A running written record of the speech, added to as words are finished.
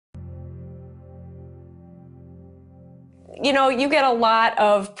you know, you get a lot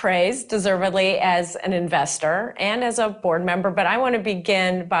of praise, deservedly, as an investor and as a board member, but I want to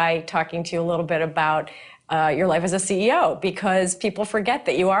begin by talking to you a little bit about your life as a CEO, because people forget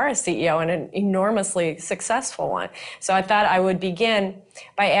that you are a CEO and an enormously successful one. So I thought I would begin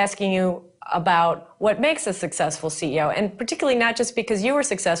by asking you about what makes a successful CEO, and particularly not just because you were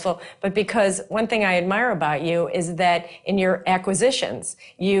successful, but because one thing I admire about you is that in your acquisitions,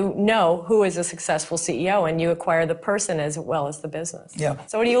 you know who is a successful CEO and you acquire the person as well as the business. Yeah.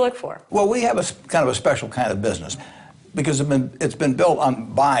 So what do you look for? Well, we have a kind of a special kind of business because it's been built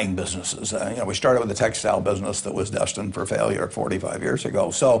on buying businesses. You know, we started with a textile business that was destined for failure 45 years ago.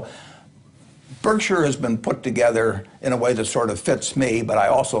 So Berkshire has been put together in a way that sort of fits me, but I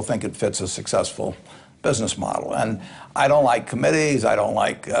also think it fits a successful business model. And I don't like committees. I don't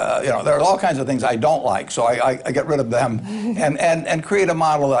like, you know, there are all kinds of things I don't like. So I get rid of them and create a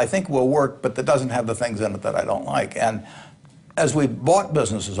model that I think will work, but that doesn't have the things in it that I don't like. And as we've bought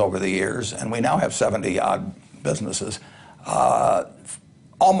businesses over the years, and we now have 70-odd businesses,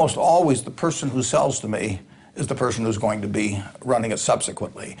 almost always the person who sells to me is the person who's going to be running it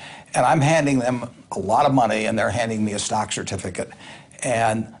subsequently. And I'm handing them a lot of money, and they're handing me a stock certificate.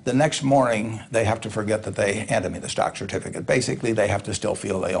 And the next morning, they have to forget that they handed me the stock certificate. Basically, they have to still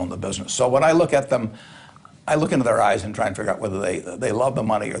feel they own the business. So when I look at them, I look into their eyes and try and figure out whether they love the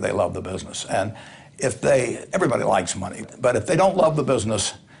money or they love the business. And if everybody likes money, but if they don't love the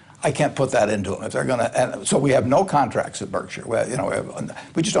business, I can't put that into them. If they're gonna, and so we have no contracts at Berkshire. You know,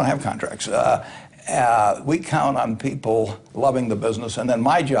 we just don't have contracts. We count on people loving the business, and then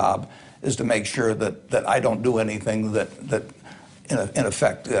my job is to make sure that I don't do anything that in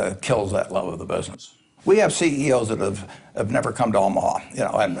effect kills that love of the business. We have CEOs that have never come to Omaha, you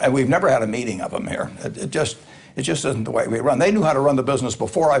know, and we've never had a meeting of them here. It just isn't the way we run. They knew how to run the business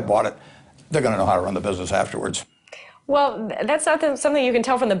before I bought it. They're going to know how to run the business afterwards. Well, that's not something you can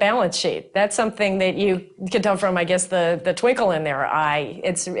tell from the balance sheet. That's something that you can tell from, I guess, the twinkle in their eye.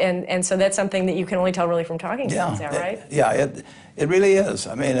 And so that's something that you can only tell really from talking to them. Is that right? It really is.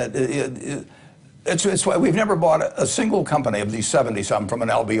 I mean, it's why we've never bought a single company of these 70-some from an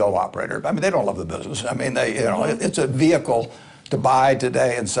LBO operator. I mean, they don't love the business. I mean, it's a vehicle to buy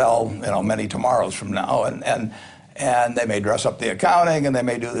today and sell, you know, many tomorrows from now. And they may dress up the accounting, and they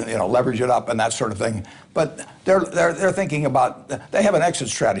may do, you know, leverage it up and that sort of thing. But they're thinking about, they have an exit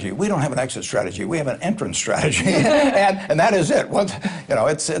strategy. We don't have an exit strategy. We have an entrance strategy, and that is it. Once, you know,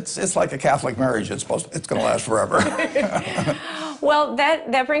 it's like a Catholic marriage. It's going to last forever. Well,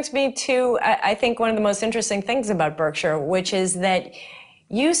 that brings me to, I think, one of the most interesting things about Berkshire, which is that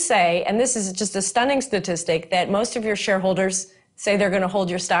you say, and this is just a stunning statistic, that most of your shareholders say they're going to hold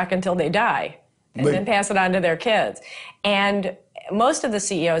your stock until they die and then pass it on to their kids. And most of the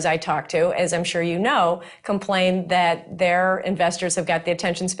CEOs I talk to, as I'm sure you know, complain that their investors have got the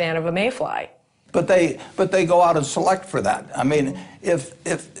attention span of a mayfly. But they go out and select for that. I mean,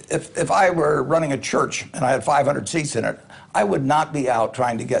 if I were running a church and I had 500 seats in it, I would not be out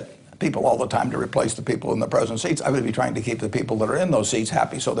trying to get people all the time to replace the people in the present seats. I would be trying to keep the people that are in those seats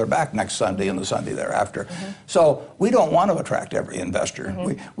happy so they're back next Sunday and the Sunday thereafter. So we don't want to attract every investor.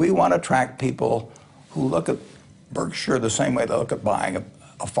 We want to attract people who look at Berkshire the same way they look at buying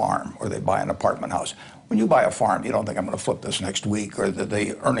a farm or they buy an apartment house. When you buy a farm, you don't think I'm going to flip this next week, or that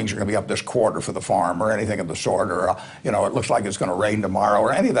the earnings are going to be up this quarter for the farm, or anything of the sort, or you know, it looks like it's going to rain tomorrow,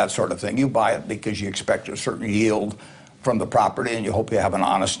 or any of that sort of thing. You buy it because you expect a certain yield from the property, and you hope you have an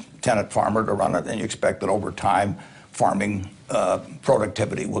honest tenant farmer to run it, and you expect that over time farming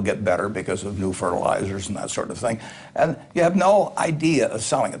productivity will get better because of new fertilizers and that sort of thing. And you have no idea of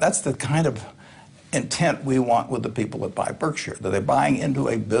selling it. That's the kind of intent we want with the people that buy Berkshire, that they're buying into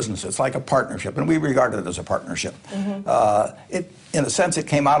a business. It's like a partnership, and we regard it as a partnership. In a sense, it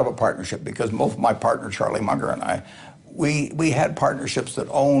came out of a partnership because both my partner, Charlie Munger, and I, we had partnerships that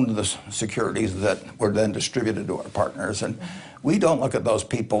owned the securities that were then distributed to our partners. And we don't look at those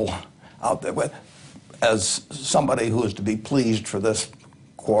people out there as somebody who is to be pleased for this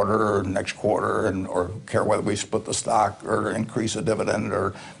quarter or next quarter, or care whether we split the stock or increase a dividend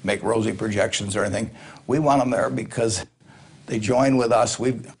or make rosy projections or anything. We want them there because they join with us.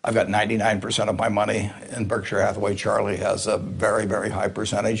 I've got 99% of my money in Berkshire Hathaway. Charlie has a very, very high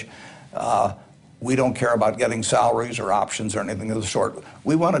percentage. We don't care about getting salaries or options or anything of the sort.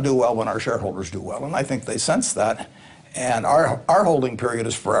 We want to do well when our shareholders do well, and I think they sense that. And our holding period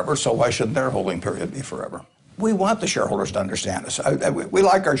is forever, so why shouldn't their holding period be forever? We want the shareholders to understand us. We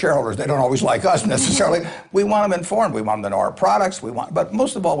like our shareholders. They don't always like us necessarily. We want them informed. We want them to know our products. But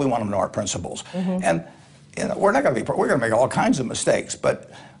most of all, we want them to know our principles. And you know, we're going to make all kinds of mistakes,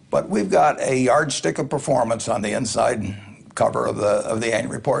 but But we've got a yardstick of performance on the inside cover of the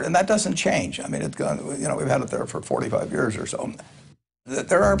annual report, and that doesn't change. I mean, it's gone, we've had it there for 45 years or so.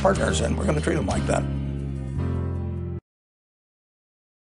 They're our partners, and we're going to treat them like that.